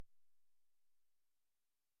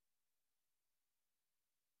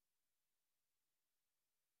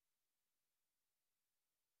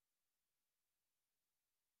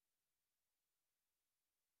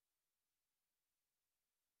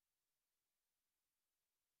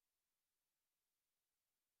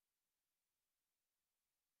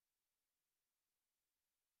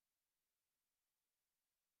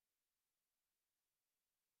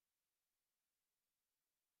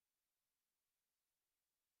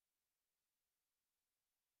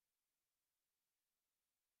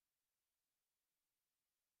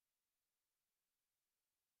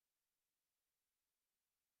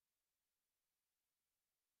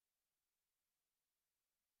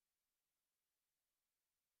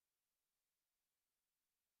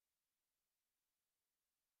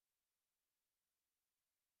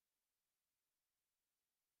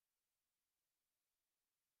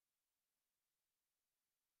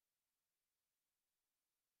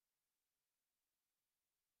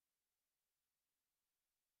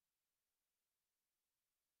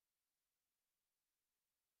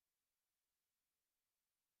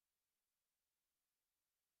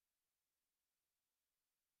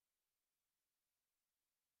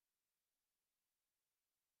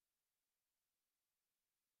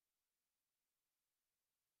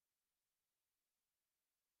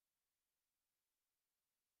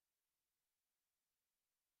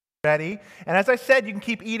ready. And as I said, you can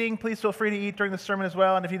keep eating. Please feel free to eat during the sermon as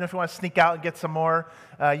well. And if you want to sneak out and get some more,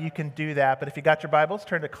 you can do that. But if you got your Bibles,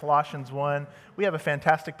 turn to Colossians 1. We have a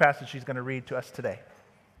fantastic passage she's going to read to us today.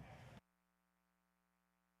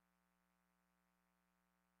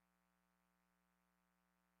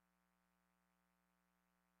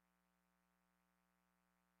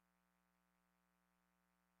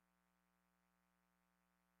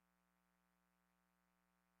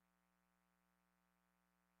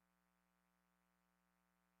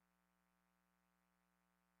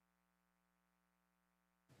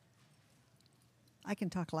 I can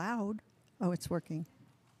talk loud. Oh, it's working.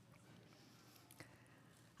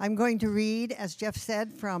 I'm going to read, as Jeff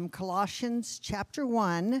said, from Colossians chapter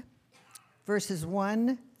 1, verses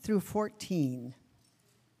 1 through 14.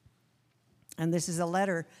 And this is a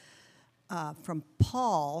letter from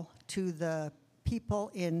Paul to the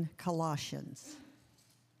people in Colossae.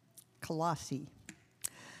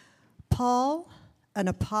 Paul, an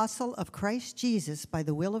apostle of Christ Jesus by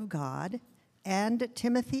the will of God, and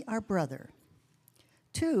Timothy, our brother,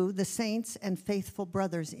 to the saints and faithful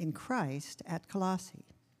brothers in Christ at Colossae.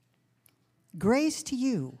 Grace to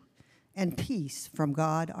you and peace from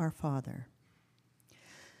God our Father.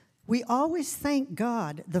 We always thank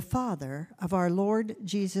God, the Father of our Lord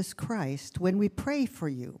Jesus Christ, when we pray for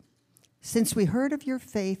you, since we heard of your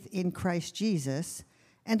faith in Christ Jesus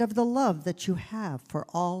and of the love that you have for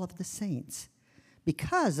all of the saints,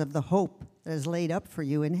 because of the hope that is laid up for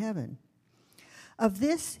you in heaven. Of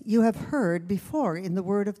this you have heard before in the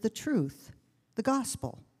word of the truth, the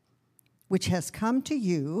gospel, which has come to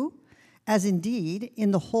you, as indeed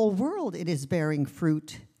in the whole world it is bearing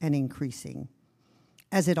fruit and increasing,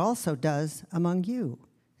 as it also does among you,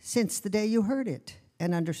 since the day you heard it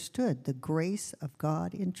and understood the grace of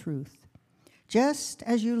God in truth, just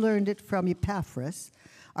as you learned it from Epaphras,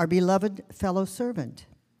 our beloved fellow servant.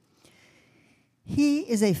 He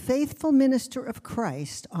is a faithful minister of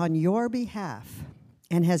Christ on your behalf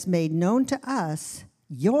and has made known to us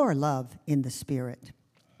your love in the Spirit.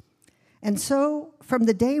 And so, from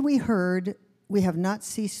the day we heard, we have not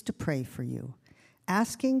ceased to pray for you,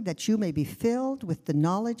 asking that you may be filled with the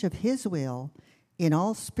knowledge of His will in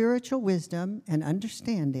all spiritual wisdom and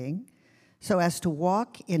understanding, so as to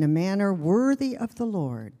walk in a manner worthy of the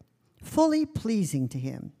Lord, fully pleasing to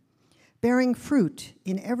Him, bearing fruit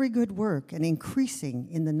in every good work and increasing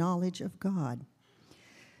in the knowledge of God,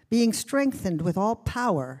 being strengthened with all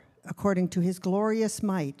power according to His glorious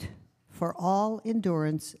might, for all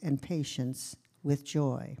endurance and patience with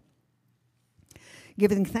joy,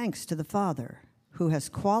 giving thanks to the Father, who has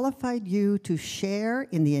qualified you to share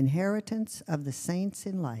in the inheritance of the saints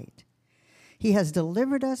in light. He has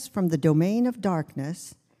delivered us from the domain of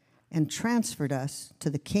darkness and transferred us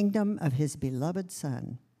to the kingdom of His beloved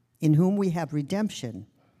Son, in whom we have redemption,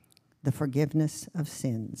 the forgiveness of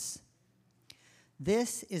sins.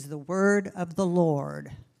 This is the word of the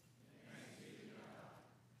Lord.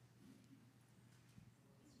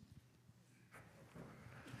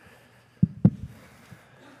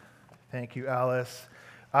 Thank you, Alice.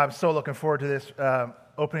 I'm so looking forward to this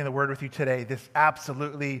opening the word with you today, this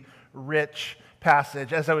absolutely rich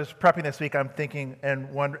passage. As I was prepping this week, I'm thinking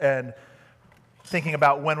and thinking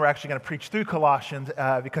about when we're actually going to preach through Colossians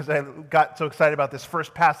because I got so excited about this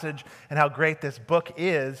first passage and how great this book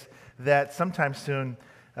is that sometime soon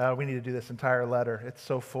we need to do this entire letter. It's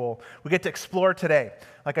so full. We get to explore today,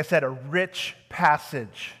 like I said, a rich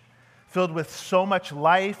passage filled with so much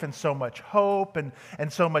life and so much hope and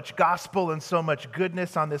so much gospel and so much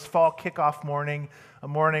goodness on this fall kickoff morning, a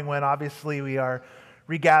morning when obviously we are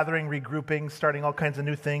regathering, regrouping, starting all kinds of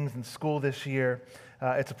new things in school this year.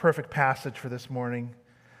 It's a perfect passage for this morning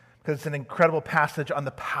because it's an incredible passage on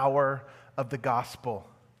the power of the gospel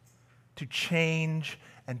to change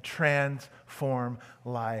and transform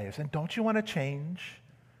lives. And don't you want to change?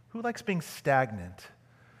 Who likes being stagnant?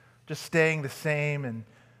 Just staying the same and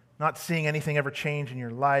not seeing anything ever change in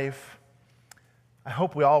your life? I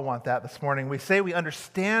hope we all want that this morning. We say we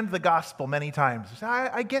understand the gospel many times.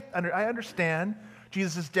 I understand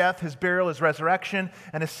Jesus' death, His burial, His resurrection,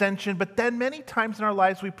 and ascension, but then many times in our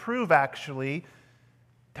lives we prove actually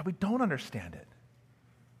that we don't understand it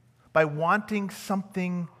by wanting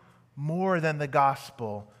something more than the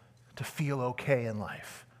gospel to feel okay in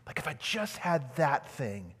life. Like if I just had that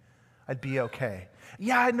thing, I'd be okay.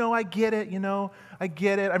 Yeah, I know, I get it, I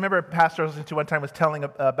get it. I remember a pastor I was listening to one time was telling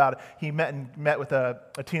about it. He met with a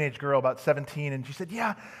teenage girl about 17, and she said,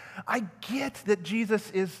 yeah, I get that Jesus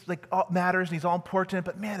is like all matters and He's all important,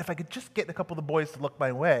 but man, if I could just get a couple of the boys to look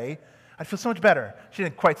my way, I'd feel so much better. She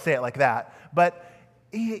didn't quite say it like that, but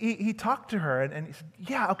he talked to her and he said,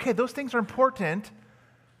 yeah, okay, those things are important,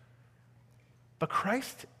 But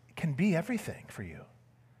Christ can be everything for you.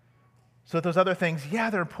 So those other things, yeah,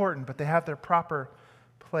 they're important, but they have their proper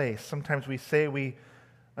place. Sometimes we say we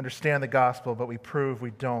understand the gospel, but we prove we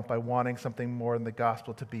don't by wanting something more than the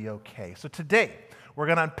gospel to be okay. So today, we're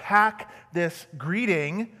going to unpack this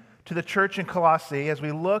greeting to the church in Colossae as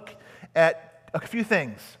we look at a few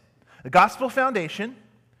things: the gospel foundation,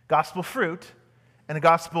 gospel fruit, and a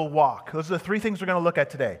gospel walk. Those are the three things we're going to look at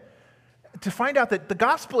today. To find out that the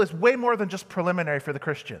gospel is way more than just preliminary for the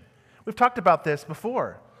Christian. We've talked about this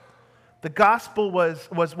before. The gospel was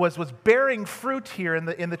bearing fruit here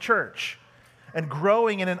in the church and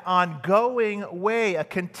growing in an ongoing way, a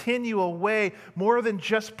continual way, more than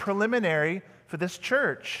just preliminary for this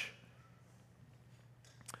church.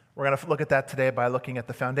 We're going to look at that today by looking at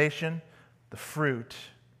the foundation, the fruit,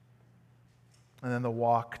 and then the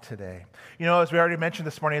walk today. You know, as we already mentioned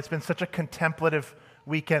this morning, it's been such a contemplative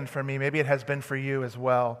weekend for me. Maybe it has been for you as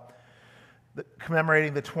well.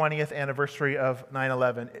 Commemorating the 20th anniversary of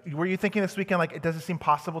 9/11. Were you thinking this weekend, like, it doesn't seem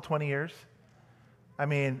possible 20 years? I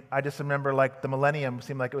mean, I just remember, like, the millennium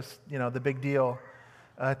seemed like it was, the big deal.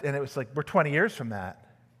 And it was like, we're 20 years from that.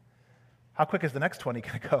 How quick is the next 20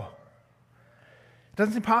 going to go? It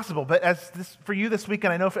doesn't seem possible, but for you this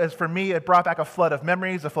weekend, I know as for me, it brought back a flood of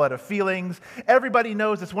memories, a flood of feelings. Everybody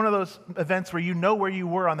knows it's one of those events where you know where you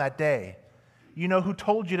were on that day. You know who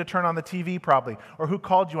told you to turn on the TV probably, or who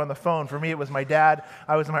called you on the phone. For me, it was my dad.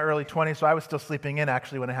 I was in my early 20s, so I was still sleeping in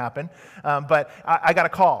actually when it happened. But I got a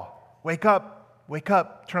call. Wake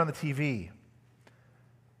up, turn on the TV.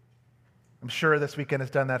 I'm sure this weekend has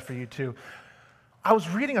done that for you too. I was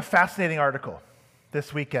reading a fascinating article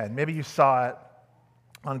this weekend. Maybe you saw it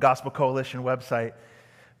on Gospel Coalition website.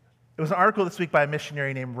 It was an article this week by a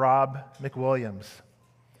missionary named Rob McWilliams,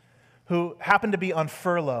 who happened to be on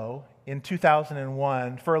furlough in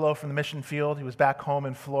 2001, furlough from the mission field. He was back home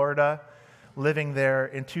in Florida, living there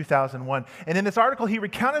in 2001. And in this article, he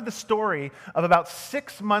recounted the story of about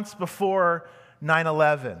 6 months before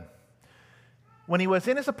 9/11, when he was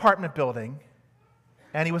in his apartment building,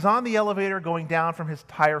 and he was on the elevator going down from his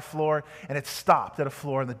higher floor, and it stopped at a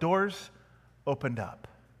floor, and the doors opened up.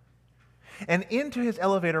 And into his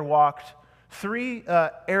elevator walked three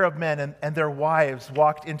Arab men, and their wives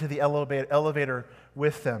walked into the elevator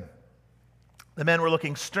with them. The men were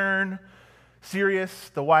looking stern, serious.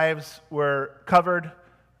 The wives were covered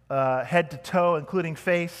head to toe, including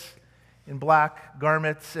face, in black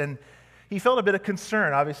garments. And he felt a bit of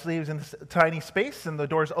concern. Obviously, he was in this tiny space, and the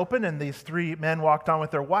doors opened, and these three men walked on with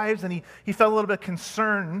their wives, and he felt a little bit of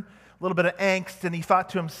concern, a little bit of angst, and he thought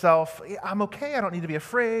to himself, I'm okay, I don't need to be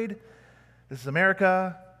afraid. This is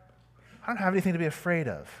America. I don't have anything to be afraid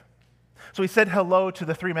of. So he said hello to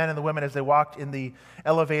the three men and the women as they walked in the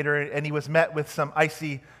elevator, and he was met with some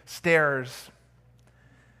icy stares.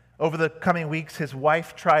 Over the coming weeks, his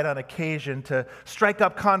wife tried on occasion to strike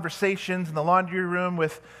up conversations in the laundry room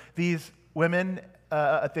with these women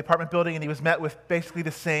at the apartment building, and he was met with basically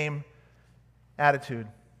the same attitude.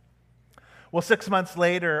 Well, 6 months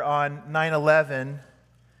later, on 9/11,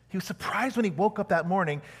 he was surprised when he woke up that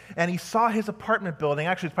morning and he saw his apartment building.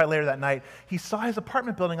 Actually, it was probably later that night. He saw his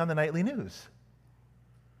apartment building on the nightly news.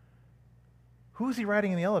 Who was he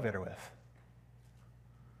riding in the elevator with?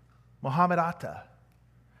 Mohammed Atta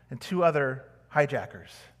and two other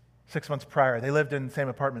hijackers 6 months prior. They lived in the same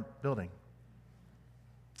apartment building.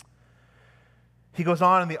 He goes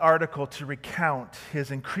on in the article to recount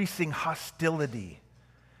his increasing hostility,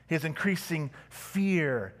 his increasing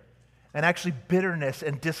fear, and actually bitterness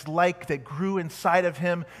and dislike that grew inside of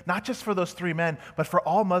him, not just for those three men, but for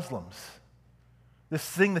all Muslims. This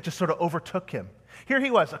thing that just sort of overtook him. Here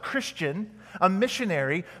he was, a Christian, a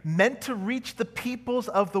missionary, meant to reach the peoples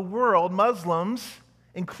of the world, Muslims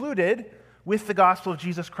included, with the gospel of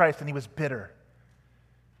Jesus Christ, and he was bitter.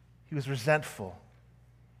 He was resentful.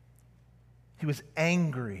 He was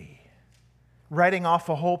angry, writing off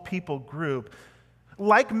a whole people group.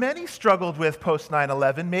 Like many struggled with post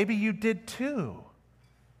 9/11, maybe you did too.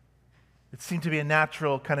 It seemed to be a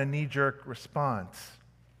natural kind of knee-jerk response.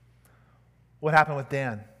 What happened with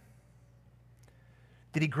Dan?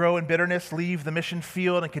 Did he grow in bitterness, leave the mission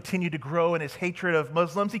field, and continue to grow in his hatred of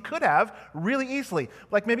Muslims? He could have, really easily.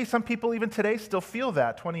 Like maybe some people even today still feel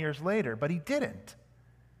that 20 years later, but he didn't.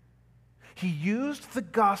 He used the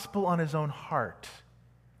gospel on his own heart,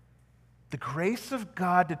 the grace of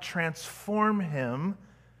God to transform him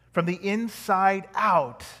from the inside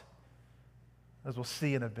out, as we'll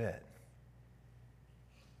see in a bit.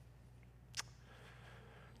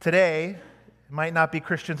 Today, it might not be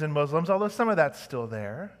Christians and Muslims, although some of that's still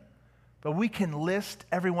there, but we can list,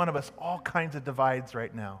 every one of us, all kinds of divides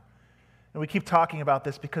right now. And we keep talking about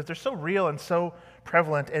this because they're so real and so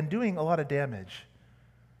prevalent and doing a lot of damage.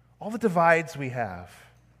 All the divides we have.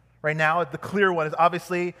 Right now, the clear one is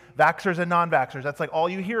obviously vaxxers and non-vaxxers. That's like all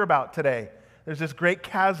you hear about today. There's this great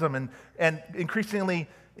chasm, and increasingly,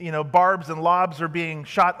 barbs and lobs are being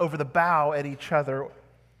shot over the bow at each other,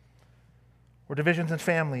 or divisions in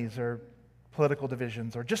families, or political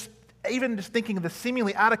divisions, or just thinking of the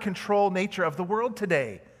seemingly out of control nature of the world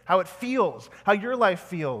today, how it feels, how your life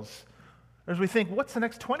feels. As we think, what's the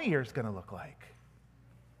next 20 years going to look like?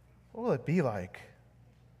 What will it be like?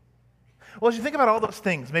 Well, as you think about all those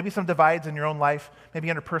things, maybe some divides in your own life, maybe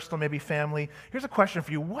interpersonal, maybe family, here's a question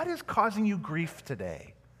for you. What is causing you grief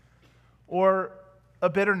today? Or a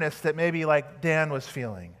bitterness that maybe like Dan was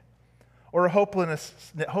feeling? Or a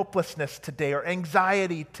hopelessness today, or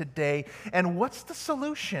anxiety today? And what's the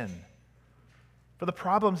solution for the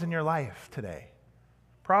problems in your life today?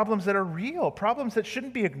 Problems that are real, problems that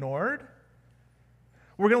shouldn't be ignored.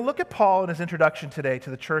 We're going to look at Paul in his introduction today to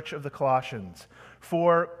the church of the Colossians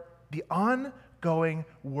for the ongoing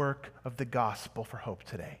work of the gospel for hope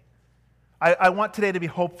today. I want today to be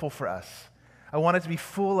hopeful for us. I want it to be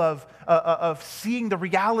full of seeing the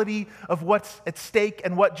reality of what's at stake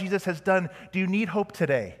and what Jesus has done. Do you need hope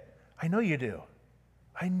today? I know you do.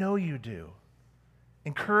 I know you do.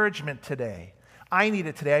 Encouragement today. I need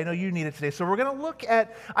it today. I know you need it today. So we're going to look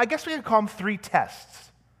at, I guess we could call them 3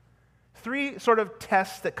 tests. 3 sort of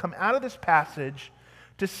tests that come out of this passage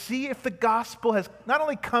to see if the gospel has not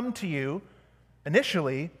only come to you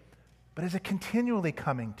initially, but is it continually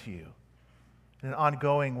coming to you in an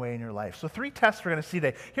ongoing way in your life. So 3 tests we're going to see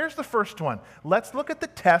today. Here's the first one. Let's look at the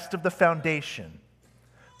test of the foundation.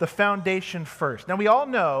 The foundation first. Now we all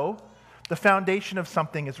know the foundation of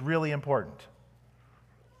something is really important.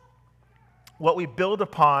 What we build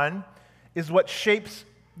upon is what shapes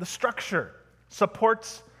the structure,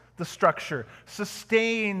 supports the structure,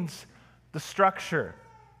 sustains the structure.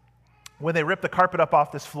 When they ripped the carpet up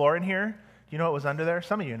off this floor in here, you know what was under there?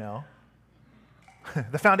 Some of you know.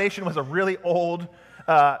 The foundation was a really old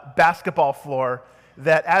basketball floor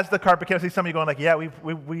that as the carpet came, I see some of you going like, yeah,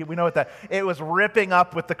 we know what that. It was ripping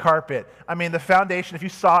up with the carpet. I mean, the foundation, if you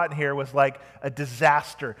saw it in here, was like a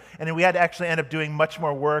disaster. And then we had to actually end up doing much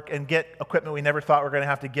more work and get equipment we never thought we were going to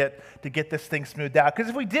have to get this thing smoothed out. Because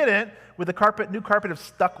if we didn't, would the new carpet have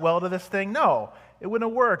stuck well to this thing? No. It wouldn't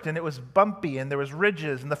have worked, and it was bumpy, and there was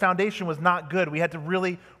ridges, and the foundation was not good. We had to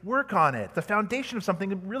really work on it. The foundation of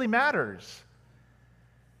something really matters.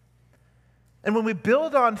 And when we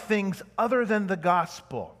build on things other than the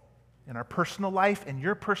gospel, in our personal life, in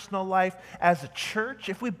your personal life, as a church,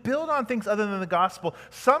 if we build on things other than the gospel,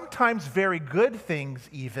 sometimes very good things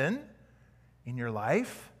even in your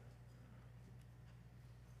life,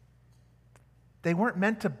 they weren't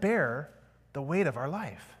meant to bear the weight of our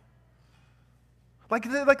life. Like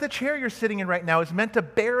the chair you're sitting in right now is meant to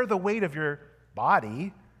bear the weight of your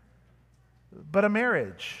body, but a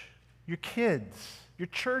marriage, your kids, your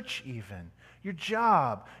church even, your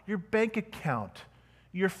job, your bank account,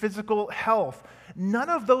 your physical health, none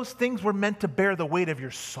of those things were meant to bear the weight of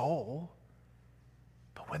your soul.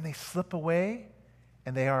 But when they slip away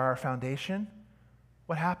and they are our foundation,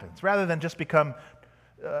 what happens? Rather than just become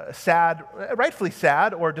sad, rightfully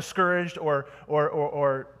sad, or discouraged,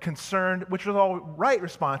 or concerned, which was all right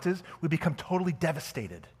responses, we become totally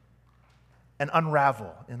devastated and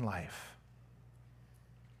unravel in life.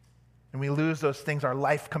 And we lose those things, our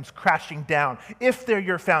life comes crashing down. If they're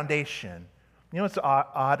your foundation, you know what's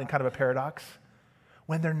odd and kind of a paradox?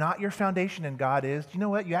 When they're not your foundation and God is, you know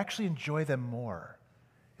what? You actually enjoy them more.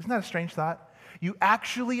 Isn't that a strange thought? You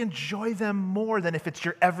actually enjoy them more than if it's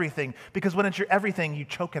your everything. Because when it's your everything, you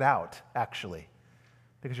choke it out, actually.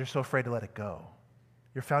 Because you're so afraid to let it go.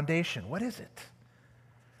 Your foundation, what is it?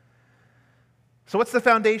 So what's the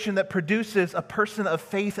foundation that produces a person of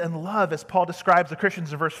faith and love, as Paul describes the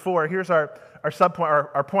Christians in verse 4? Here's our subpoint,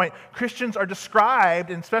 our point. Christians are described,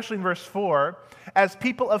 and especially in verse 4, as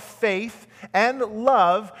people of faith and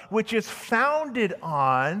love, which is founded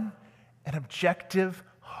on an objective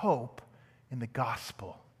hope in the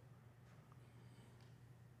gospel.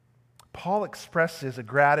 Paul expresses a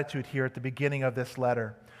gratitude here at the beginning of this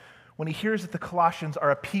letter when he hears that the Colossians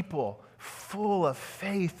are a people full of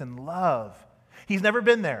faith and love. He's never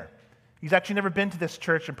been there. He's actually never been to this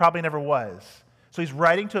church and probably never was. So he's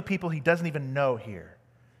writing to a people he doesn't even know here.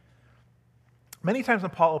 Many times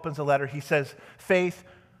when Paul opens a letter, he says faith,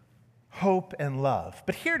 hope, and love.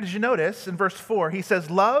 But here, did you notice in verse 4, he says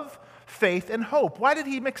love, faith, and hope. Why did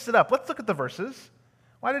he mix it up? Let's look at the verses.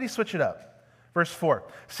 Why did he switch it up? Verse 4,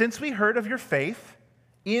 since we heard of your faith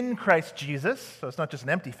in Christ Jesus, so it's not just an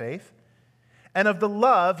empty faith, and of the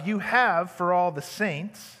love you have for all the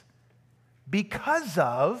saints, because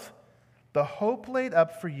of the hope laid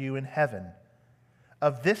up for you in heaven.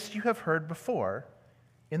 Of this you have heard before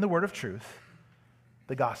in the word of truth,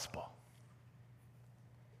 the gospel.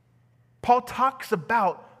 Paul talks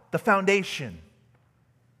about the foundation,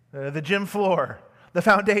 the gym floor, the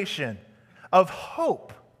foundation of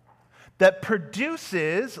hope that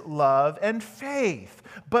produces love and faith.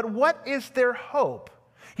 But what is their hope?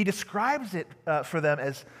 He describes it for them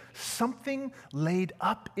as something laid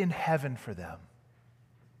up in heaven for them.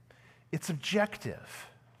 It's objective.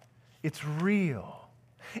 It's real.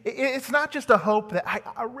 It's not just a hope that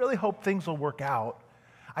I really hope things will work out.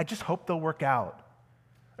 I just hope they'll work out.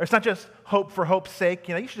 Or it's not just hope for hope's sake.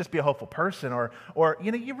 You should just be a hopeful person. Or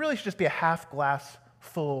you really should just be a half glass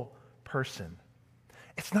full person.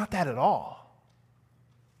 It's not that at all.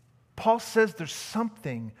 Paul says there's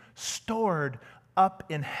something stored up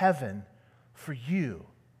in heaven for you.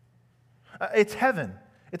 It's heaven.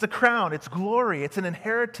 It's a crown. It's glory. It's an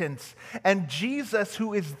inheritance. And Jesus,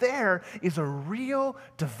 who is there, is a real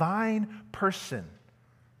divine person.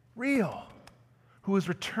 Real. Who is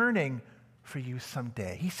returning for you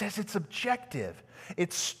someday. He says it's objective.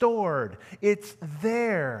 It's stored. It's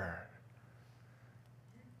there.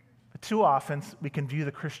 But too often we can view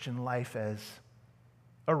the Christian life as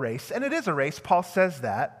a race. And it is a race. Paul says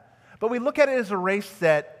that. But we look at it as a race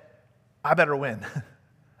that I better win.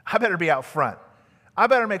 I better be out front. I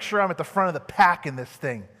better make sure I'm at the front of the pack in this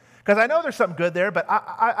thing. Because I know there's something good there, but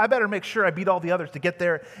I better make sure I beat all the others to get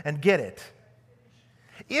there and get it.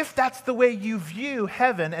 If that's the way you view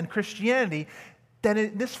heaven and Christianity, then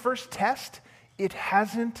in this first test, it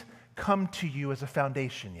hasn't come to you as a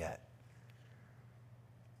foundation yet.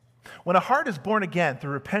 When a heart is born again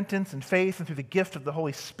through repentance and faith and through the gift of the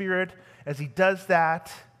Holy Spirit, as he does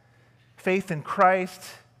that, faith in Christ,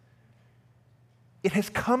 it has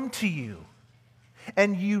come to you.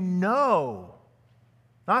 And you know,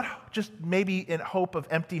 not just maybe in hope of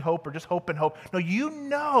empty hope or just hope and hope. No, you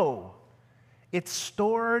know it's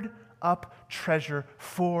stored up treasure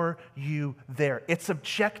for you there. It's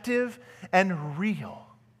objective and real.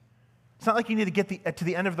 It's not like you need to get to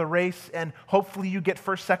the end of the race and hopefully you get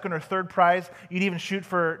first, second, or third prize. You'd even shoot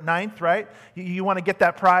for ninth, right? You want to get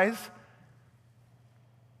that prize.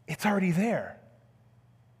 It's already there.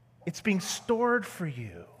 It's being stored for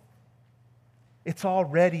you. It's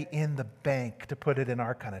already in the bank, to put it in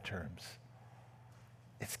our kind of terms.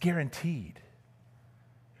 It's guaranteed.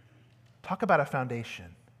 Talk about a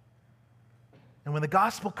foundation. And when the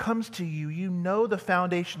gospel comes to you, you know the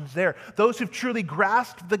foundation's there. Those who've truly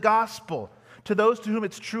grasped the gospel, to those to whom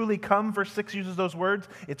it's truly come, verse 6 uses those words,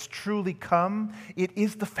 it's truly come. It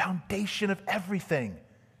is the foundation of everything.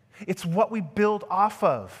 It's what we build off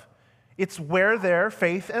of. It's where their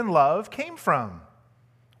faith and love came from.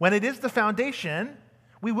 When it is the foundation,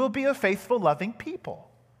 we will be a faithful, loving people.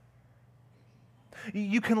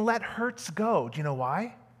 You can let hurts go. Do you know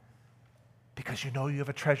why? Because you know you have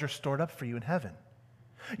a treasure stored up for you in heaven.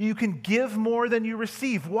 You can give more than you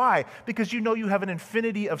receive. Why? Because you know you have an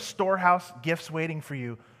infinity of storehouse gifts waiting for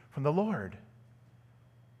you from the Lord.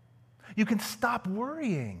 You can stop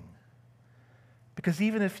worrying. Because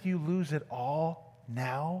even if you lose it all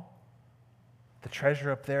now, the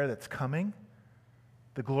treasure up there that's coming,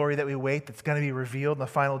 the glory that we wait that's going to be revealed in the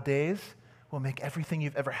final days, will make everything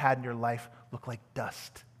you've ever had in your life look like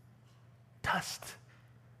dust. Dust.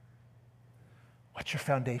 What's your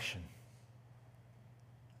foundation?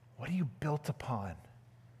 What are you built upon?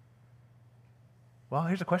 Well,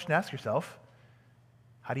 here's a question to ask yourself.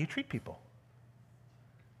 How do you treat people?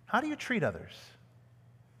 How do you treat others?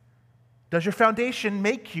 Does your foundation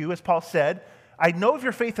make you, as Paul said, I know of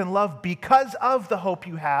your faith and love because of the hope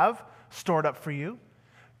you have stored up for you?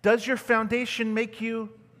 Does your foundation make you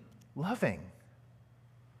loving?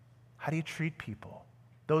 How do you treat people?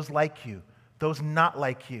 Those like you, those not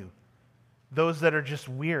like you, those that are just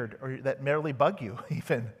weird or that merely bug you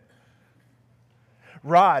even.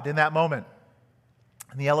 Rod, in that moment,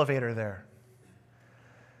 in the elevator there,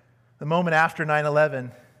 the moment after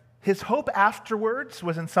 9/11, his hope afterwards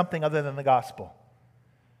was in something other than the gospel.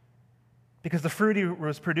 Because the fruit he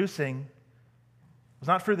was producing was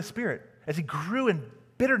not fruit of the Spirit. As he grew in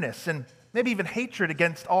bitterness and maybe even hatred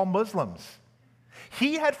against all Muslims,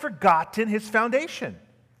 he had forgotten his foundation.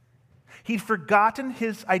 He'd forgotten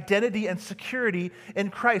his identity and security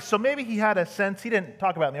in Christ. So maybe he had a sense, he didn't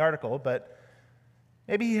talk about it in the article, but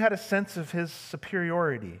maybe he had a sense of his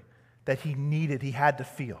superiority that he had to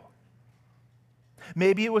feel.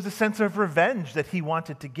 Maybe it was a sense of revenge that he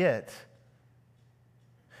wanted to get.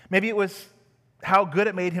 Maybe it was how good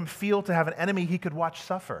it made him feel to have an enemy he could watch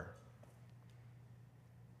suffer.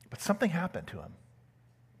 But something happened to him.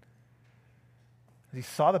 He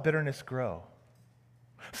saw the bitterness grow.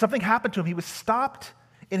 Something happened to him. He was stopped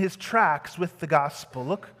in his tracks with the gospel.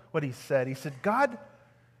 Look what he said. He said, God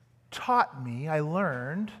taught me, I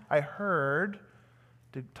learned, I heard,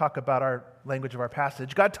 to talk about our language of our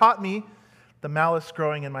passage, God taught me the malice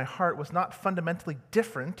growing in my heart was not fundamentally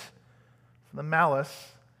different from the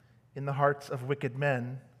malice in the hearts of wicked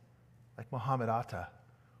men like Muhammad Atta.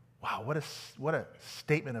 Wow, what a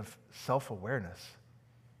statement of self-awareness.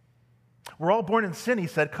 We're all born in sin, he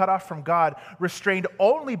said, cut off from God, restrained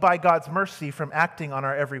only by God's mercy from acting on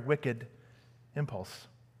our every wicked impulse.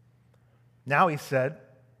 Now, he said,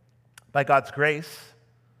 by God's grace,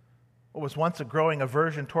 what was once a growing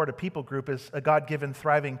aversion toward a people group is a God-given,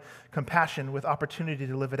 thriving compassion with opportunity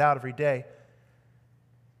to live it out every day.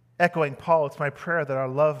 Echoing Paul, it's my prayer that our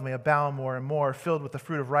love may abound more and more, filled with the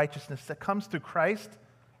fruit of righteousness that comes through Christ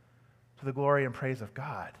to the glory and praise of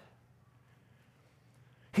God.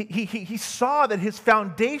 He saw that his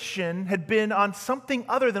foundation had been on something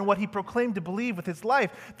other than what he proclaimed to believe with his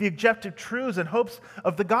life, the objective truths and hopes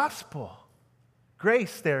of the gospel.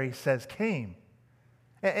 Grace, there he says, came.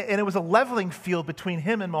 And it was a leveling field between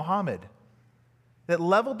him and Muhammad that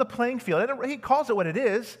leveled the playing field. And he calls it what it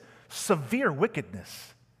is, severe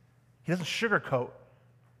wickedness. He doesn't sugarcoat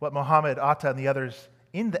what Muhammad Atta and the others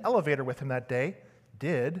in the elevator with him that day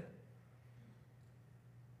did.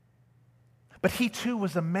 But he too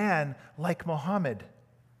was a man like Muhammad.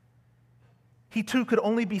 He too could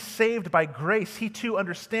only be saved by grace. He too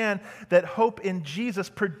understand that hope in Jesus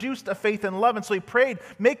produced a faith in love. And so he prayed,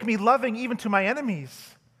 make me loving even to my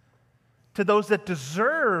enemies, to those that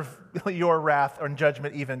deserve your wrath and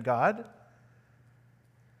judgment, even God.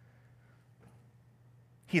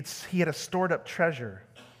 He had a stored up treasure,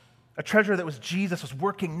 a treasure that was Jesus was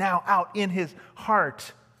working now out in his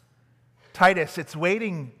heart. Titus, it's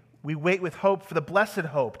waiting. We wait with hope for the blessed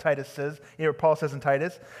hope, Titus says, here Paul says in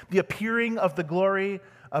Titus, the appearing of the glory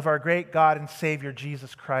of our great God and Savior,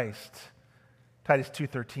 Jesus Christ, Titus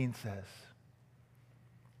 2:13 says.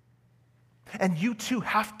 And you too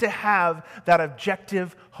have to have that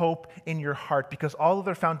objective hope in your heart, because all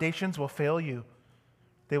other foundations will fail you.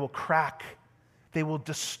 They will crack. They will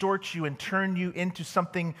distort you and turn you into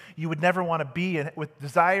something you would never want to be, and with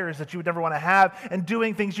desires that you would never want to have, and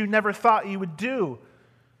doing things you never thought you would do.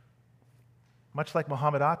 Much like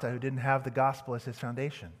Muhammad Atta, who didn't have the gospel as his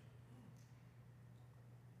foundation.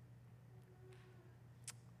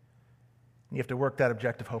 You have to work that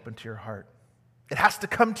objective hope into your heart. It has to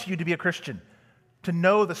come to you to be a Christian, to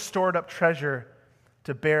know the stored up treasure,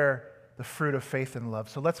 to bear the fruit of faith and love.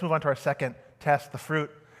 So let's move on to our second test, the fruit.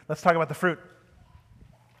 Let's talk about the fruit.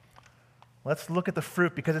 Let's look at the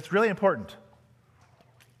fruit because it's really important.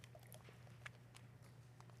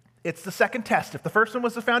 It's the second test. If the first one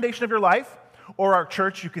was the foundation of your life, or our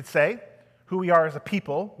church, you could say, who we are as a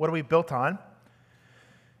people, what are we built on?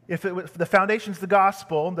 If the foundation's the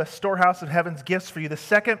gospel, the storehouse of heaven's gifts for you, the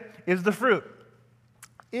second is the fruit.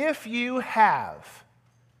 If you have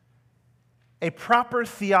a proper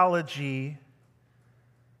theology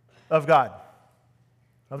of God,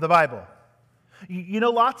 of the Bible, you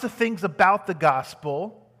know lots of things about the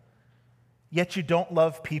gospel, yet you don't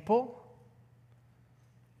love people,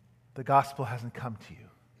 the gospel hasn't come to you.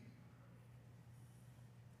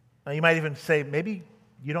 Now, you might even say, maybe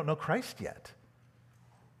you don't know Christ yet.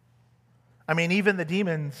 I mean, even the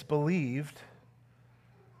demons believed.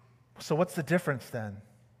 So what's the difference then?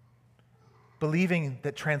 Believing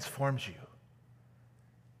that transforms you.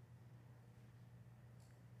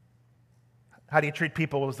 How do you treat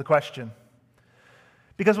people was the question.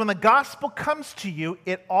 Because when the gospel comes to you,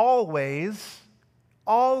 it always,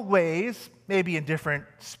 maybe in different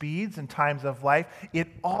speeds and times of life, it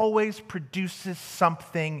always produces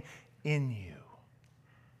something in you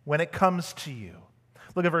when it comes to you.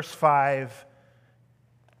 Look at verse 5b,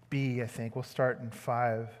 I think. We'll start in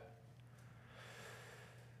 5.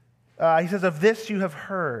 He says, of this you have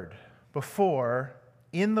heard before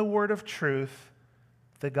in the word of truth,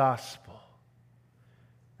 the gospel.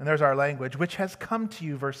 And there's our language, which has come to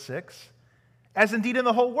you, verse 6, as indeed in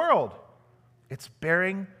the whole world. It's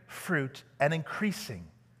bearing fruit and increasing,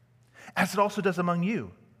 as it also does among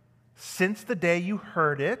you, since the day you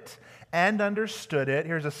heard it and understood it.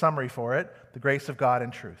 Here's a summary for it: the grace of God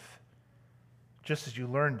and truth, just as you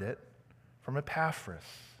learned it from Epaphras.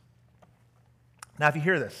 Now, if you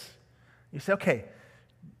hear this, you say, okay,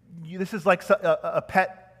 this is like a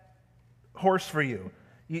pet horse for you.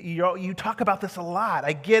 You talk about this a lot.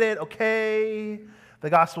 I get it, okay. The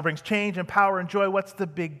gospel brings change and power and joy. What's the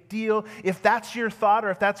big deal? If that's your thought or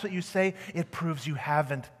if that's what you say, it proves you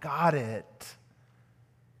haven't got it.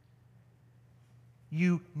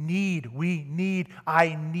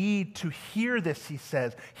 I need to hear this, he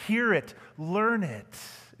says. Hear it, learn it.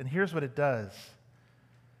 And here's what it does.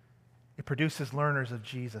 It produces learners of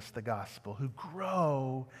Jesus, the gospel, who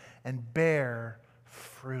grow and bear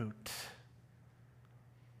fruit.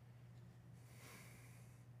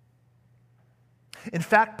 In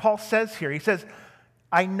fact, Paul says here, he says,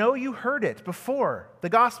 I know you heard it before. The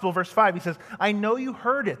gospel, verse 5, he says, I know you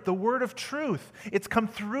heard it, the word of truth. It's come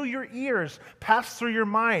through your ears, passed through your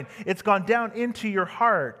mind. It's gone down into your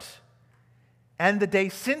heart. And the day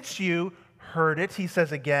since you heard it, he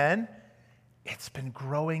says again, it's been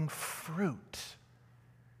growing fruit.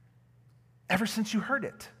 Ever since you heard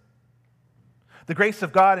it. The grace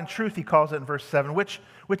of God and truth, he calls it in verse 7, which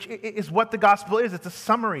is what the gospel is. It's a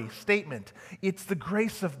summary statement. It's the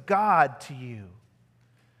grace of God to you.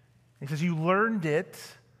 He says, you learned it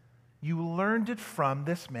from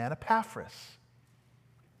this man Epaphras.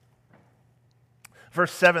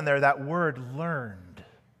 Verse 7 there, that word learned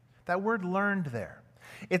there.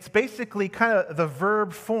 It's basically kind of the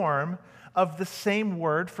verb form of the same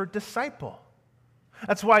word for disciple.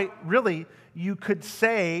 That's why, really, you could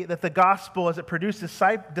say that the gospel, as it produces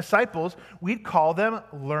disciples, we'd call them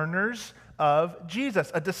learners of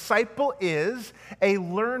Jesus. A disciple is a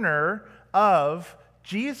learner of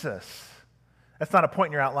Jesus. That's not a point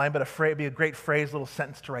in your outline, but it'd be a great phrase, little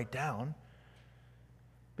sentence to write down.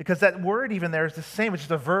 Because that word even there is the same. It's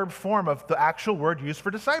just a verb form of the actual word used for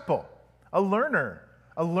disciple. A learner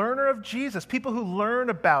of Jesus. People who learn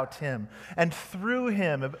about him and through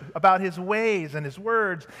him, about his ways and his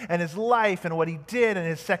words and his life and what he did and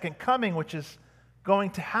his second coming, which is going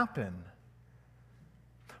to happen.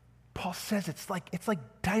 Paul says it's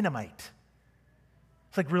like dynamite.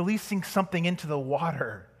 It's like releasing something into the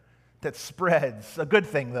water that spreads. A good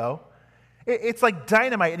thing, though. It's like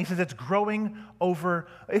dynamite, and he says it's growing all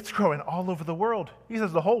over the world. He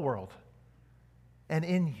says the whole world. And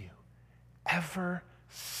in you, ever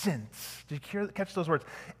since. Did you catch those words?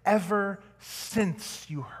 Ever since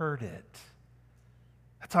you heard it.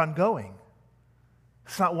 That's ongoing.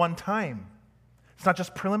 It's not one time. It's not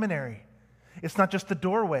just preliminary. It's not just the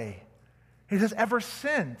doorway. He says ever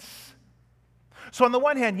since. So on the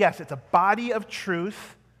one hand, yes, it's a body of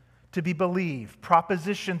truth to be believed.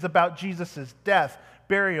 Propositions about Jesus' death,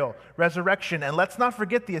 burial, resurrection. And let's not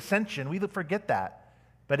forget the ascension. We forget that.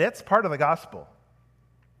 But it's part of the gospel.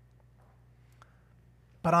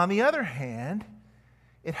 But on the other hand,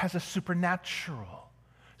 it has a supernatural,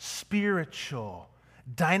 spiritual,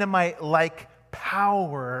 dynamite-like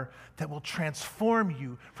power that will transform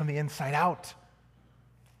you from the inside out.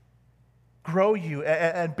 Grow you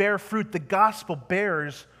and bear fruit. The gospel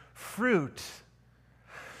bears fruit.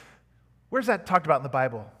 Where's that talked about in the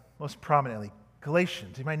Bible most prominently?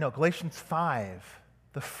 Galatians. You might know Galatians 5,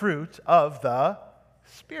 the fruit of the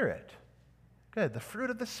Spirit. Good, the fruit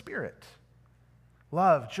of the Spirit.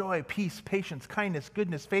 Love, joy, peace, patience, kindness,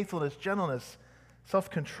 goodness, faithfulness, gentleness,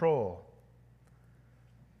 self-control.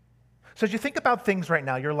 So as you think about things right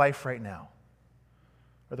now, your life right now,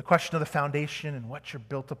 or the question of the foundation and what you're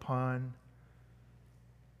built upon,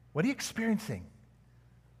 what are you experiencing?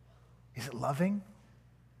 Is it loving?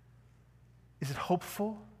 Is it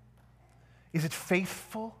hopeful? Is it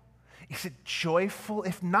faithful? Is it joyful?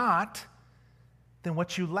 If not, then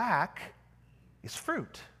what you lack is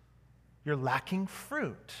fruit. You're lacking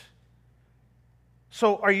fruit.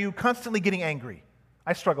 So are you constantly getting angry?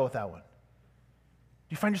 I struggle with that one. Do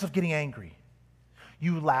you find yourself getting angry?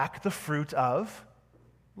 You lack the fruit of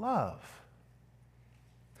love.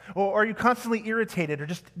 Or are you constantly irritated or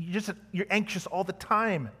you're anxious all the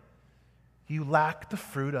time? You lack the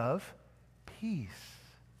fruit of peace.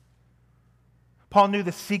 Paul knew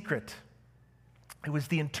the secret. It was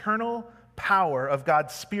the internal power of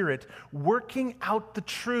God's Spirit working out the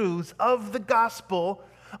truths of the gospel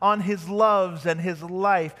on his loves and his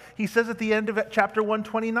life. He says at the end of chapter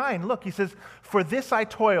 129, look, he says, for this I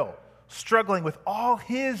toil, struggling with all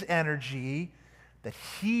his energy that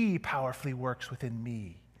he powerfully works within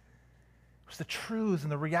me. It was the truths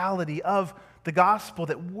and the reality of the gospel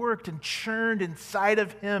that worked and churned inside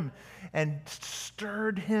of him and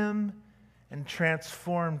stirred him and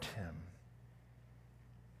transformed him.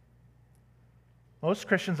 Most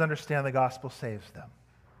Christians understand the gospel saves them.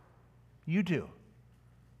 You do.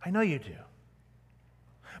 I know you do.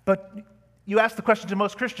 But you ask the question to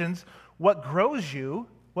most Christians, what grows you,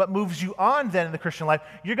 what moves you on then in the Christian life,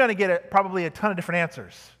 you're going to get probably a ton of different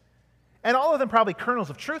answers. And all of them probably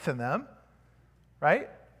kernels of truth in them, right?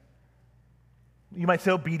 You might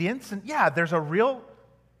say obedience, and yeah, there's a real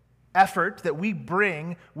effort that we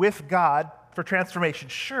bring with God for transformation.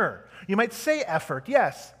 Sure. You might say effort,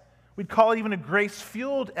 yes. We'd call it even a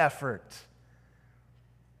grace-fueled effort.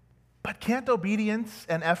 But can't obedience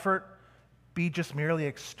and effort be just merely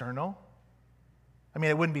external? I mean,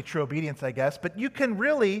 it wouldn't be true obedience, I guess, but you can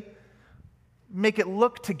really make it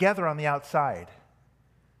look together on the outside.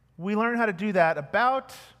 We learn how to do that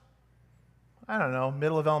about,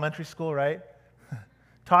 middle of elementary school, right?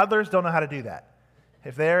 Toddlers don't know how to do that.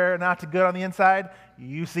 If they're not too good on the inside,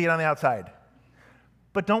 you see it on the outside.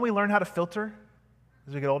 But don't we learn how to filter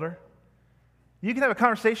as we get older? You can have a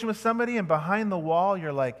conversation with somebody, and behind the wall,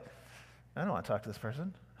 you're like, I don't want to talk to this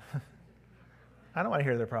person. I don't want to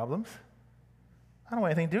hear their problems. I don't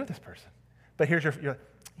want anything to do with this person. But you're like,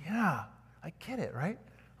 yeah, I get it, right?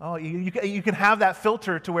 Oh, you can have that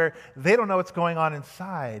filter to where they don't know what's going on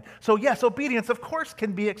inside. So yes, obedience, of course,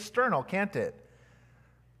 can be external, can't it?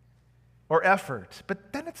 Or effort.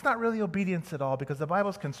 But then it's not really obedience at all, because the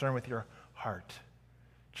Bible's concerned with your heart.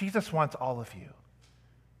 Jesus wants all of you,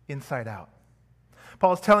 inside out.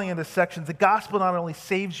 Paul is telling in this section, the gospel not only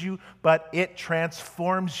saves you, but it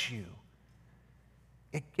transforms you.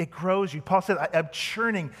 It grows you. Paul said, I'm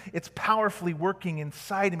churning. It's powerfully working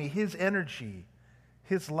inside of me, his energy,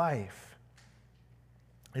 his life.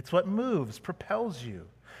 It's what moves, propels you.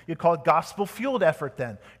 You'd call it gospel-fueled effort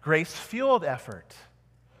then, grace-fueled effort.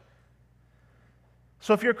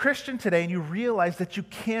 So if you're a Christian today and you realize that you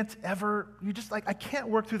can't ever, you're just like, I can't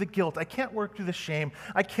work through the guilt, I can't work through the shame,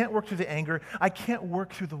 I can't work through the anger, I can't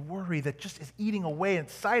work through the worry that just is eating away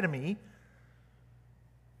inside of me,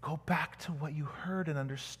 go back to what you heard and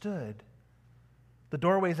understood. The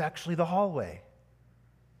doorway is actually the hallway.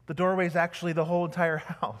 The doorway is actually the whole entire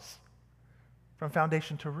house, from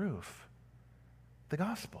foundation to roof. The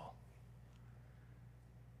gospel.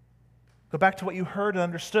 Go back to what you heard and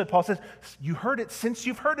understood. Paul says, you heard it. Since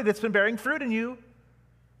you've heard it, it's been bearing fruit in you.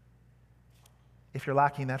 If you're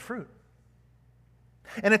lacking that fruit.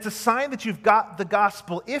 And it's a sign that you've got the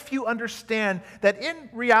gospel if you understand that in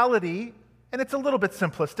reality, and it's a little bit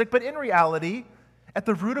simplistic, but in reality, at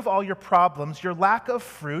the root of all your problems, your lack of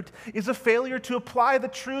fruit is a failure to apply the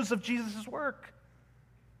truths of Jesus' work,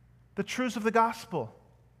 the truths of the gospel,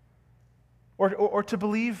 or to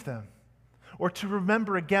believe them, or to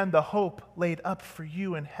remember again the hope laid up for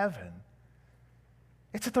you in heaven.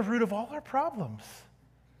 It's at the root of all our problems.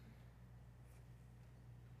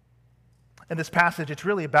 In this passage, it's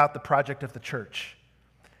really about the project of the church.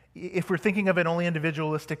 If we're thinking of it only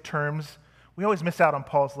individualistic terms, we always miss out on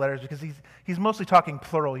Paul's letters because he's mostly talking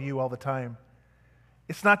plural you all the time.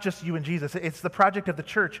 It's not just you and Jesus. It's the project of the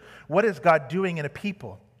church. What is God doing in a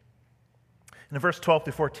people? And in verse 12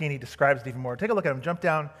 through 14, he describes it even more. Take a look at him. Jump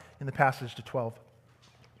down in the passage to 12.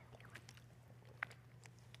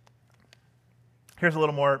 Here's a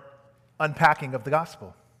little more unpacking of the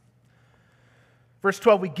gospel. Verse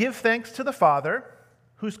 12, we give thanks to the Father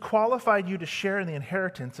who's qualified you to share in the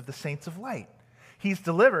inheritance of the saints of light. He's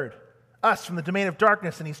delivered us from the domain of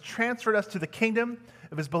darkness, and he's transferred us to the kingdom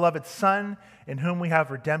of his beloved Son, in whom we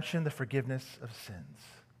have redemption, the forgiveness of sins.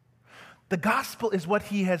 The gospel is what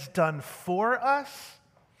he has done for us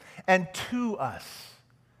and to us.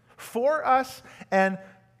 For us and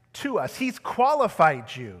to us. He's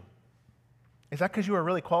qualified you. Is that because you are a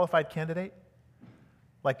really qualified candidate?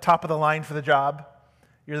 Like top of the line for the job?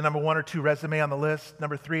 You're the number 1 or 2 resume on the list,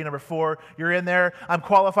 number 3, number 4. You're in there. I'm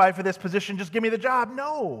qualified for this position. Just give me the job.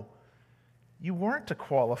 No. You weren't a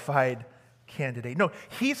qualified candidate. No,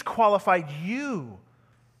 he's qualified you,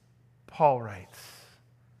 Paul writes.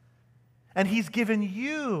 And he's given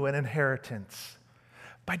you an inheritance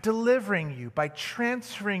by delivering you, by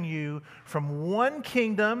transferring you from one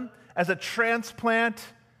kingdom as a transplant,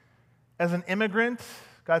 as an immigrant.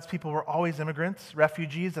 God's people were always immigrants,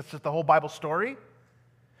 refugees. That's just the whole Bible story.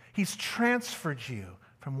 He's transferred you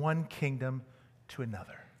from one kingdom to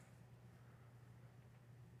another.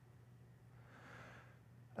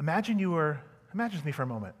 Imagine with me for a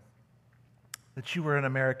moment, that you were an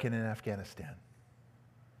American in Afghanistan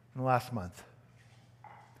in the last month.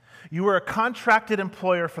 You were a contracted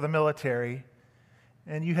employer for the military,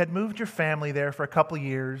 and you had moved your family there for a couple of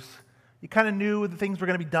years. You kind of knew that things were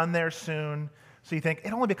going to be done there soon, so you think,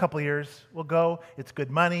 it'll only be a couple of years. We'll go. It's good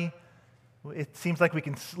money. It seems like we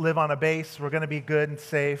can live on a base. We're going to be good and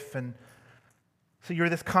safe. And so you're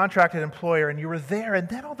this contracted employer, and you were there, and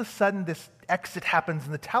then all of a sudden this exit happens,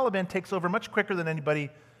 and the Taliban takes over much quicker than anybody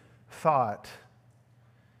thought.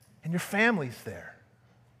 And your family's there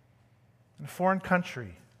in a foreign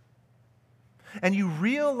country. And you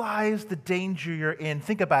realize the danger you're in.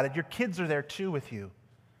 Think about it. Your kids are there too with you.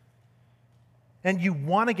 And you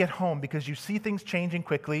want to get home because you see things changing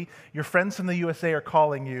quickly. Your friends from the USA are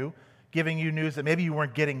calling you, giving you news that maybe you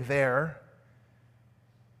weren't getting there.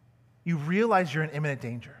 you realize you're in imminent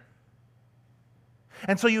danger.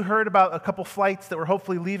 And so you heard about a couple flights that were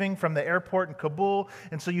hopefully leaving from the airport in Kabul,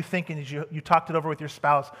 and so you think, and you talked it over with your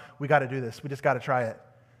spouse, we got to do this. We just got to try it.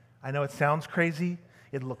 I know it sounds crazy,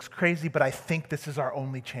 it looks crazy, but I think this is our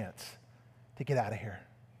only chance to get out of here.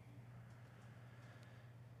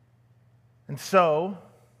 And so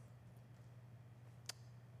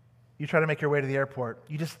you try to make your way to the airport.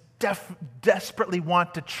 You just desperately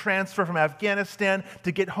want to transfer from Afghanistan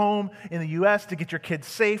to get home in the U.S., to get your kids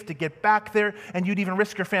safe, to get back there, and you'd even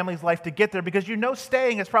risk your family's life to get there because you know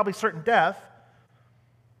staying is probably certain death,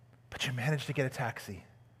 but you manage to get a taxi.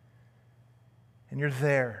 And you're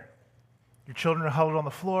there. Your children are huddled on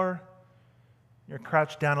the floor. You're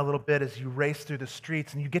crouched down a little bit as you race through the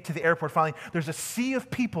streets, and you get to the airport finally. There's a sea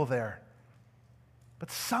of people there. But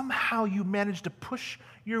somehow you manage to push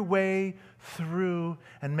your way through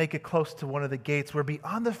and make it close to one of the gates where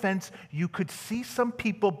beyond the fence you could see some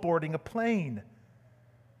people boarding a plane.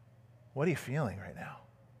 What are you feeling right now?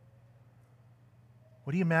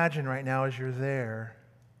 What do you imagine right now as you're there?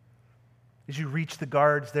 As you reach the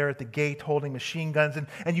guards there at the gate holding machine guns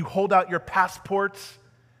and you hold out your passports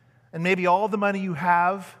and maybe all the money you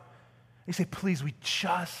have. You say, please, we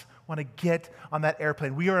just want to get on that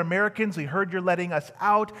airplane. We are Americans. We heard you're letting us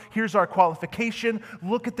out. Here's our qualification.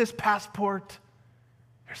 Look at this passport.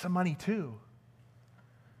 Here's some money too.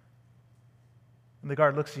 And the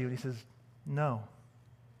guard looks at you and he says, no.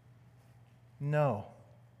 No.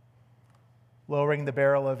 Lowering the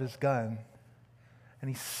barrel of his gun. And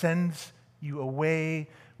he sends you away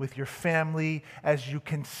with your family as you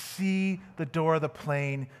can see the door of the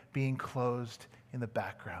plane being closed in the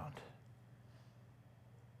background.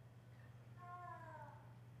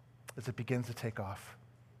 As it begins to take off.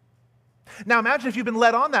 Now imagine if you've been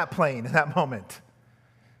led on that plane in that moment.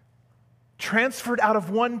 Transferred out of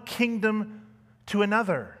one kingdom to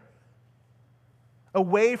another.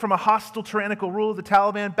 Away from a hostile, tyrannical rule of the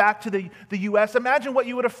Taliban back to the U.S. Imagine what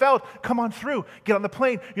you would have felt. Come on through. Get on the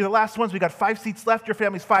plane. You're the last ones. We got 5 seats left. Your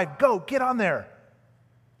family's 5. Go. Get on there.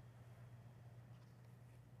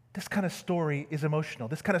 This kind of story is emotional.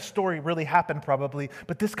 This kind of story really happened probably,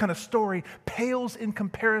 but this kind of story pales in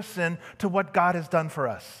comparison to what God has done for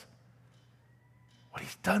us. What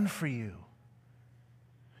He's done for you.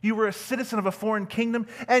 You were a citizen of a foreign kingdom,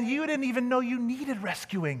 and you didn't even know you needed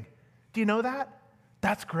rescuing. Do you know that?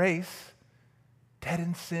 That's grace. Dead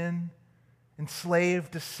in sin,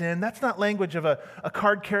 enslaved to sin. That's not language of a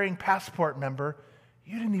card-carrying passport member.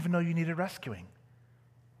 You didn't even know you needed rescuing.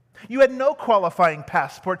 You had no qualifying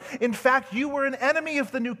passport. In fact, you were an enemy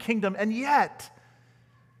of the new kingdom, and yet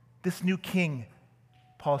this new king,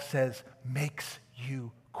 Paul says, makes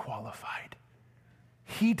you qualified.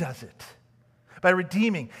 He does it by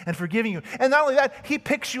redeeming and forgiving you. And not only that, he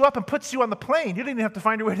picks you up and puts you on the plane. You didn't even have to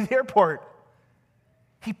find your way to the airport.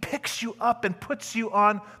 He picks you up and puts you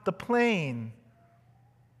on the plane.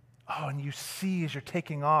 Oh, and you see as you're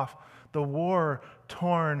taking off the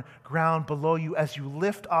war-torn ground below you as you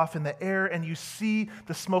lift off in the air, and you see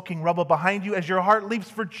the smoking rubble behind you as your heart leaps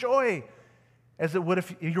for joy, as it would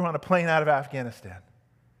if you were on a plane out of Afghanistan.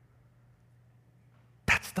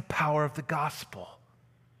 That's the power of the gospel,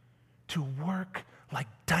 to work like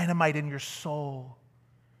dynamite in your soul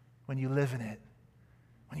when you live in it,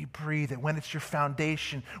 when you breathe it, when it's your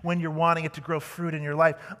foundation, when you're wanting it to grow fruit in your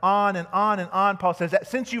life. On and on and on, Paul says that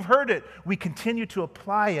since you've heard it, we continue to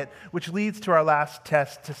apply it, which leads to our last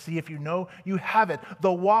test to see if you know you have it,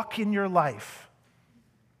 the walk in your life.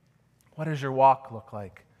 What does your walk look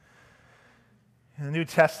like? In the New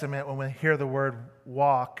Testament, when we hear the word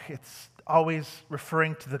walk, it's always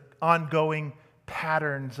referring to the ongoing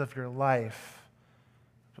patterns of your life.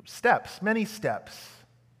 Steps, many steps.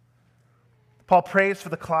 Paul prays for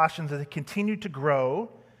the Colossians as they continue to grow,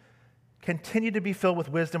 continue to be filled with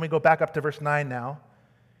wisdom. We go back up to verse 9 now.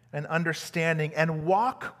 And understanding, and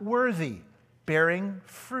walk worthy, bearing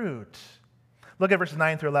fruit. Look at verses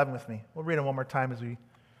 9 through 11 with me. We'll read them one more time as we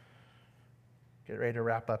get ready to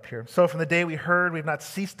wrap up here. So from the day we heard, we've not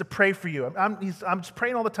ceased to pray for you. I'm just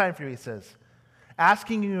praying all the time for you, he says.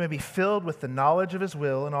 Asking you may be filled with the knowledge of his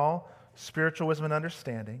will and all spiritual wisdom and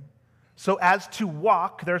understanding, so as to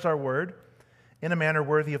walk, there's our word, in a manner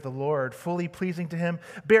worthy of the Lord, fully pleasing to him,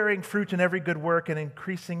 bearing fruit in every good work and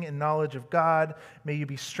increasing in knowledge of God. May you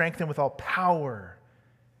be strengthened with all power,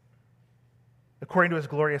 according to his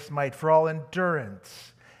glorious might, for all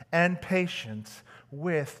endurance and patience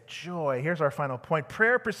with joy. Here's our final point.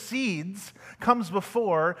 Prayer precedes, comes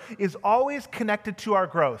before, is always connected to our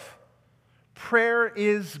growth. Prayer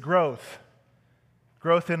is growth.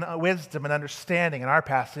 Growth in wisdom and understanding in our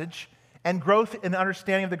passage, and growth in the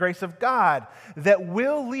understanding of the grace of God that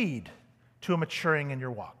will lead to a maturing in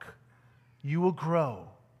your walk. You will grow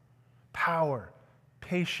power,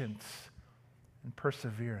 patience, and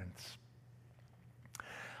perseverance.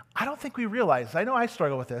 I don't think we realize, I know I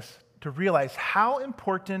struggle with this, to realize how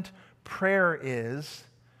important prayer is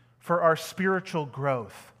for our spiritual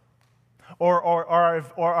growth or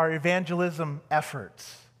our evangelism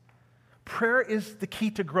efforts. Prayer is the key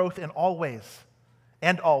to growth in all ways,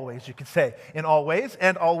 and always, you could say, in all ways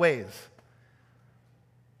and always.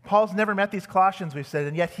 Paul's never met these Colossians, we've said,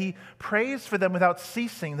 and yet he prays for them without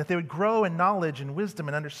ceasing, that they would grow in knowledge and wisdom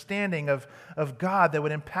and understanding of God that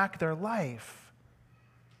would impact their life.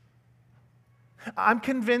 I'm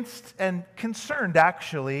convinced and concerned,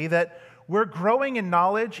 actually, that we're growing in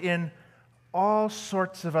knowledge in all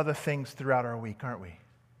sorts of other things throughout our week, aren't we?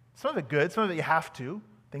 Some of it good, some of it you have to.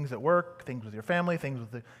 Things at work, things with your family, things with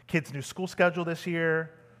the kids' new school schedule this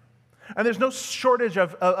year. And there's no shortage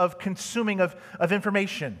of consuming of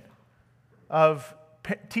information, of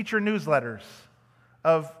teacher newsletters,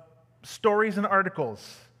 of stories and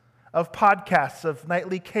articles, of podcasts, of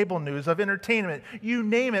nightly cable news, of entertainment. You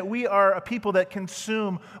name it, we are a people that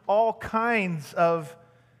consume all kinds of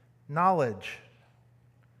knowledge.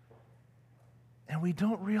 And we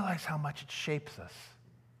don't realize how much it shapes us.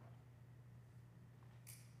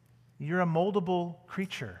 You're a moldable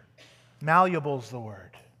creature. Malleable is the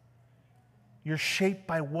word. You're shaped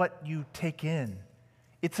by what you take in.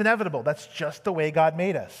 It's inevitable. That's just the way God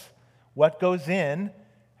made us. What goes in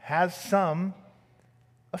has some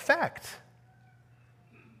effect.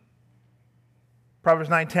 Proverbs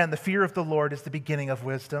 9:10, the fear of the Lord is the beginning of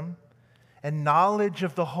wisdom, and knowledge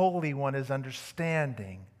of the Holy One is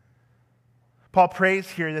understanding. Paul prays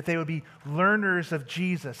here that they would be learners of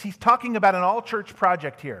Jesus. He's talking about an all-church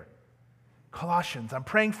project here. Colossians, I'm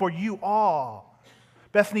praying for you all.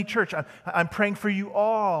 Bethany Church, I'm praying for you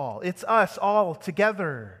all. It's us all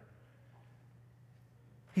together.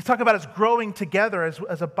 He's talking about us growing together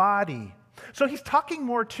as a body. So he's talking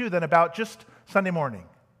more, too, than about just Sunday morning,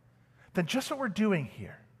 than just what we're doing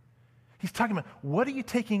here. He's talking about, what are you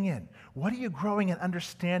taking in? What are you growing in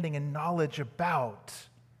understanding and knowledge about?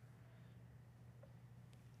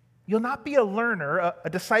 You'll not be a learner, a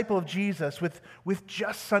disciple of Jesus with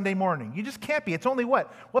just Sunday morning. You just can't be. It's only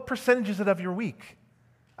what? What percentage is it of your week?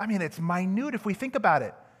 I mean, it's minute if we think about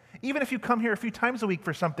it. Even if you come here a few times a week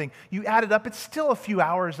for something, you add it up, it's still a few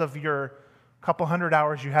hours of your couple hundred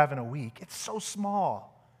hours you have in a week. It's so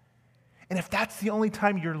small. And if that's the only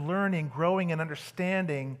time you're learning, growing, and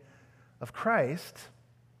understanding of Christ,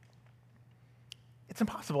 it's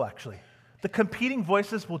impossible, actually. The competing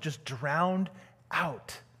voices will just drown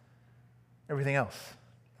out everything else.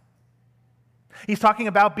 He's talking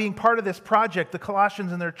about being part of this project, the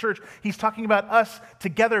Colossians and their church. He's talking about us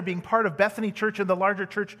together being part of Bethany Church and the larger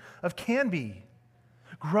church of Canby.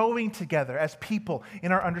 Growing together as people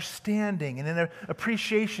in our understanding and in our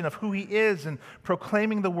appreciation of who He is and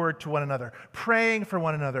proclaiming the word to one another, praying for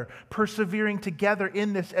one another, persevering together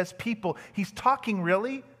in this as people. He's talking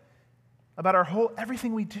really about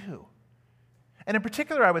everything we do. And in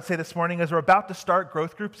particular, I would say this morning, as we're about to start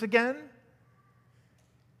growth groups again,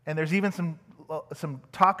 and there's even some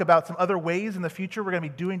talk about some other ways in the future we're going to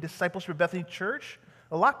be doing discipleship at Bethany Church.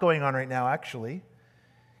 A lot going on right now, actually.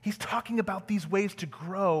 He's talking about these ways to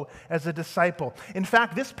grow as a disciple. In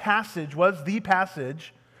fact, this passage was the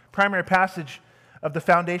primary passage of the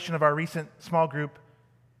foundation of our recent small group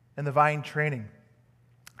and the Vine training.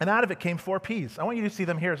 And out of it came 4 P's. I want you to see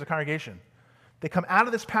them here as a congregation. They come out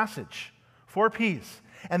of this passage, 4 P's.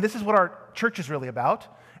 And this is what our church is really about.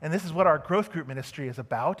 And this is what our growth group ministry is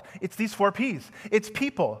about. It's these 4 P's. It's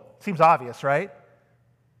people. Seems obvious, right?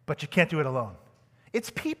 But you can't do it alone. It's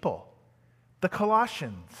people. The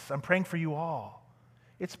Colossians, I'm praying for you all.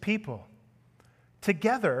 It's people.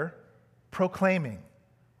 Together, proclaiming.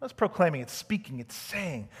 What's proclaiming? It's speaking, it's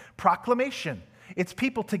saying. Proclamation. It's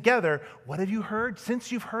people together. What have you heard?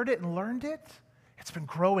 Since you've heard it and learned it, it's been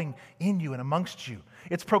growing in you and amongst you.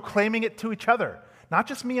 It's proclaiming it to each other. Not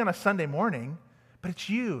just me on a Sunday morning, but it's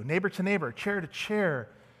you, neighbor to neighbor, chair to chair,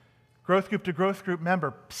 growth group to growth group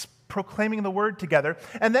member, proclaiming the word together.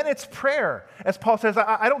 And then it's prayer. As Paul says,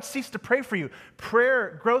 I don't cease to pray for you.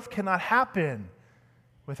 Growth cannot happen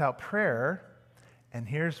without prayer. And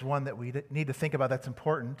here's one that we need to think about that's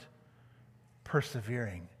important: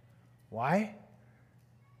 persevering. Why?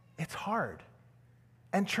 It's hard.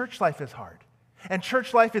 And church life is hard. And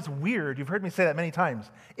church life is weird. You've heard me say that many times.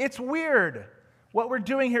 It's weird. What we're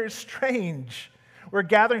doing here is strange. We're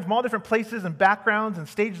gathering from all different places and backgrounds and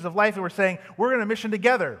stages of life, and we're saying, we're going to mission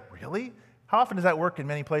together. Really? How often does that work in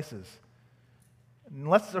many places?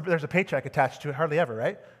 Unless there's a paycheck attached to it, hardly ever,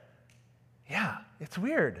 right? Yeah, it's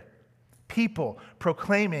weird. People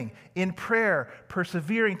proclaiming in prayer,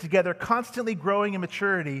 persevering together, constantly growing in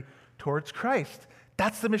maturity towards Christ.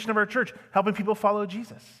 That's the mission of our church, helping people follow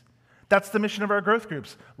Jesus. That's the mission of our growth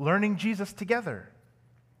groups, learning Jesus together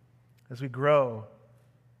as we grow.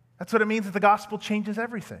 That's what it means that the gospel changes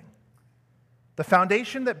everything. The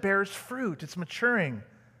foundation that bears fruit, it's maturing,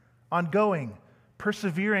 ongoing.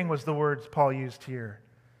 Persevering was the words Paul used here.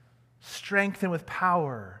 Strengthened with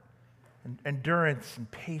power and endurance and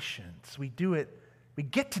patience. We do it, we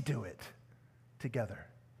get to do it together.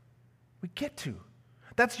 We get to.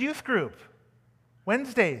 That's youth group.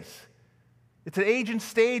 Wednesdays. It's an age and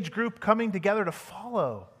stage group coming together to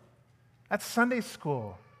follow. That's Sunday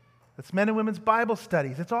school. That's men and women's Bible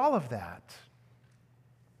studies. It's all of that.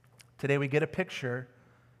 Today we get a picture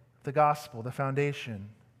of the gospel, the foundation,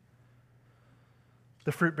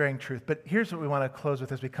 the fruit-bearing truth. But here's what we want to close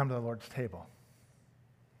with as we come to the Lord's table.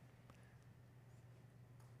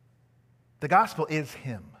 The gospel is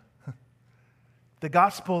Him. The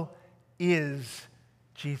gospel is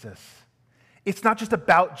Jesus. It's not just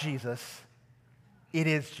about Jesus. It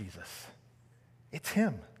is Jesus. It's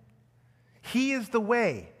Him. He is the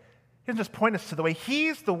way. He doesn't just point us to the way.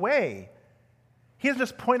 He's the way. He doesn't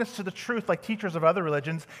just point us to the truth like teachers of other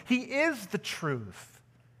religions. He is the truth.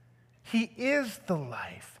 He is the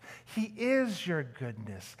life. He is your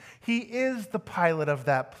goodness. He is the pilot of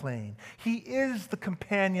that plane. He is the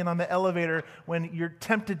companion on the elevator when you're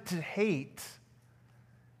tempted to hate.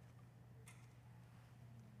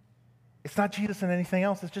 It's not Jesus and anything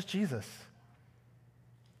else. It's just Jesus.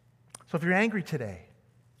 So if you're angry today,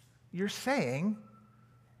 you're saying,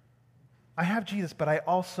 I have Jesus, but I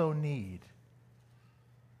also need.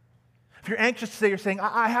 If you're anxious today, you're saying,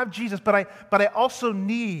 I have Jesus, but I also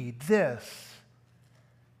need this.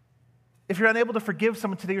 If you're unable to forgive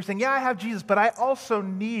someone today, you're saying, yeah, I have Jesus, but I also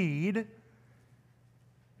need.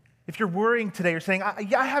 If you're worrying today, you're saying,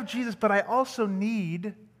 yeah, I have Jesus, but I also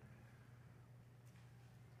need.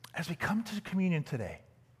 As we come to communion today,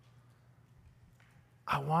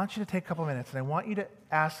 I want you to take a couple minutes and I want you to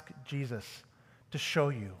ask Jesus to show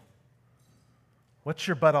you what's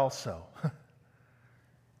your but also.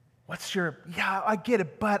 What's your, yeah, I get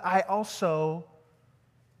it, but I also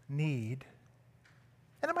need.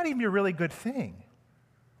 And it might even be a really good thing.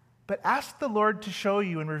 But ask the Lord to show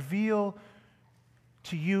you and reveal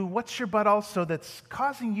to you what's your but also that's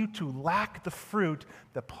causing you to lack the fruit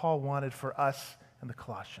that Paul wanted for us and the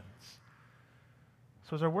Colossians.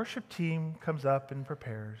 So as our worship team comes up and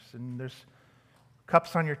prepares, and there's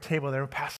cups on your table there, we'll pass